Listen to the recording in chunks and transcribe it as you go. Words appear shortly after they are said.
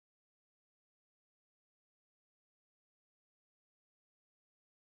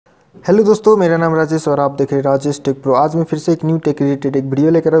Hello दोस्तों, मेरा नाम राजेश और आप देख रहे हैं राजेश टेक प्रो। आज मैं फिर से एक न्यू टेक रिलेटेड एक वीडियो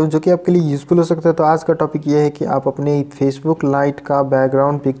लेकर आया हूँ जो कि आपके लिए यूज़फुल हो सकता है। तो आज का टॉपिक ये है कि आप अपने फेसबुक लाइट का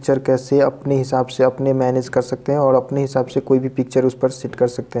बैकग्राउंड पिक्चर कैसे अपने हिसाब से अपने मैनेज कर सकते हैं और अपने हिसाब से कोई भी पिक्चर उस पर सेट कर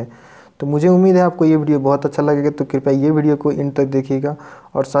सकते हैं। तो मुझे उम्मीद है आपको ये वीडियो बहुत अच्छा लगेगा, तो कृपया ये वीडियो को एंड तक देखिएगा।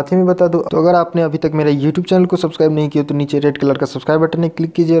 और साथ ही में बता दूं, तो अगर आपने अभी तक मेरा यूट्यूब चैनल को सब्सक्राइब नहीं किया तो नीचे रेड कलर का सब्सक्राइब बटन है,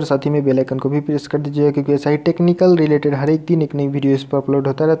 क्लिक कीजिए और साथ ही में बेल आइकन को भी प्रेस कर दीजिएगा, क्योंकि ऐसा ही टेक्निकल रिलेटेड हर एक दिन एक नई वीडियो इस पर अपलोड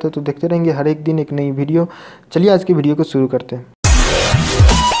होता रहता है। तो देखते रहेंगे हर एक दिन एक नई वीडियो। चलिए आज की वीडियो को शुरू करते हैं।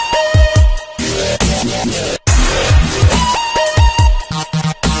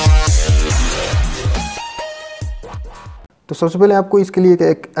 तो सबसे पहले आपको इसके लिए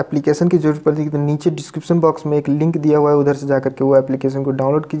एक एप्लीकेशन की ज़रूरत पड़ती है। तो नीचे डिस्क्रिप्शन बॉक्स में एक लिंक दिया हुआ है, उधर से जाकर के वो एप्लीकेशन को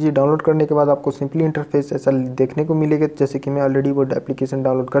डाउनलोड कीजिए। डाउनलोड करने के बाद आपको सिंपली इंटरफेस ऐसा देखने को मिलेगा, जैसे कि मैं ऑलरेडी वो एप्लीकेशन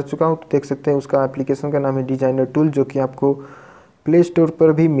डाउनलोड कर चुका हूँ। तो देख सकते हैं उसका एप्लीकेशन का नाम है डिजाइनर टूल, जो कि आपको प्ले स्टोर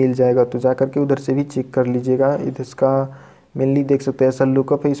पर भी मिल जाएगा। तो जाकर के उधर से भी चेक कर लीजिएगा। इसका मेनली देख सकते हैं ऐसा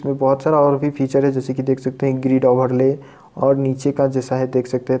लुकअप है। इसमें बहुत सारा और भी फीचर है, जैसे कि देख सकते हैं ग्रिड ओवरले और नीचे का जैसा है देख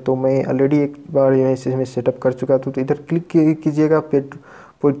सकते हैं। तो मैं ऑलरेडी एक बार इसमें सेटअप कर चुका था। तो इधर क्लिक कीजिएगा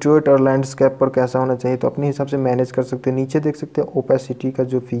पोर्ट्रेट और लैंडस्केप पर कैसा होना चाहिए, तो अपने हिसाब से मैनेज कर सकते हैं। नीचे देख सकते हैं ओपेसिटी का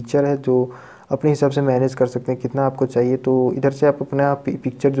जो फीचर है, जो अपने हिसाब से मैनेज कर सकते हैं कितना आपको चाहिए। तो इधर से आप अपना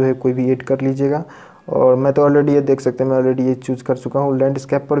पिक्चर जो है कोई भी ऐड कर लीजिएगा। और मैं तो ऑलरेडी ये देख सकते हैं, मैं ऑलरेडी ये चूज़ कर चुका हूँ।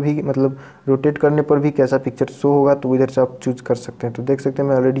 लैंडस्केप पर भी मतलब रोटेट करने पर भी कैसा पिक्चर शो होगा, तो इधर से आप चूज़ कर सकते हैं। तो देख सकते हैं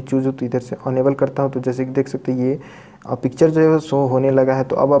मैं ऑलरेडी चूज़ हूँ, तो इधर से अनेबल करता हूँ। तो जैसे कि देख सकते हैं ये पिक्चर जो है वो शो होने लगा है।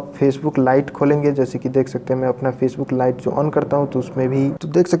 तो अब आप फेसबुक लाइट खोलेंगे, जैसे कि देख सकते हैं मैं अपना फेसबुक लाइट जो ऑन करता हूँ, तो उसमें भी तो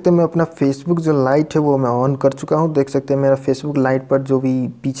देख सकते हैं मैं अपना फेसबुक जो लाइट है वो मैं ऑन कर चुका हूँ। देख सकते हैं मेरा फेसबुक लाइट पर जो भी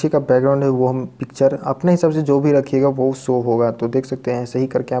पीछे का बैकग्राउंड है वो हम पिक्चर अपने हिसाब से जो भी रखिएगा वो शो होगा। तो देख सकते हैं ऐसे ही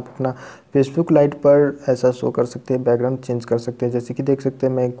करके आप अपना फेसबुक लाइट पर ऐसा शो कर सकते हैं, बैकग्राउंड चेंज कर सकते हैं। जैसे कि देख सकते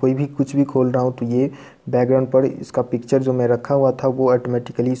हैं मैं कोई भी कुछ भी खोल रहा हूँ तो ये बैकग्राउंड पर इसका पिक्चर जो मैं रखा हुआ था वो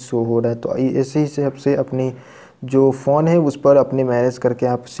ऑटोमेटिकली शो हो रहा है। तो ऐसे ही हिसाब से अपने जो फ़ोन है उस पर अपने मैनेज करके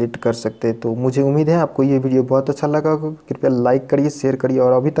आप सेट कर सकते हैं। तो मुझे उम्मीद है आपको ये वीडियो बहुत अच्छा लगा होगा। कृपया लाइक करिए, शेयर करिए,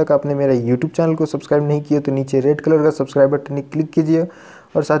 और अभी तक आपने मेरा यूट्यूब चैनल को सब्सक्राइब नहीं किया तो नीचे रेड कलर का सब्सक्राइब बटन क्लिक कीजिए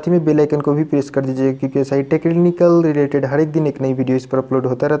और साथ ही में बेल आइकन को भी प्रेस कर दीजिए, क्योंकि ऐसा ही टेक्निकल रिलेटेड हर एक दिन एक नई वीडियो इस पर अपलोड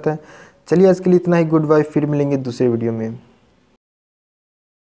होता रहता है। चलिए आज के लिए इतना ही। गुड बाय, फिर मिलेंगे दूसरे वीडियो में।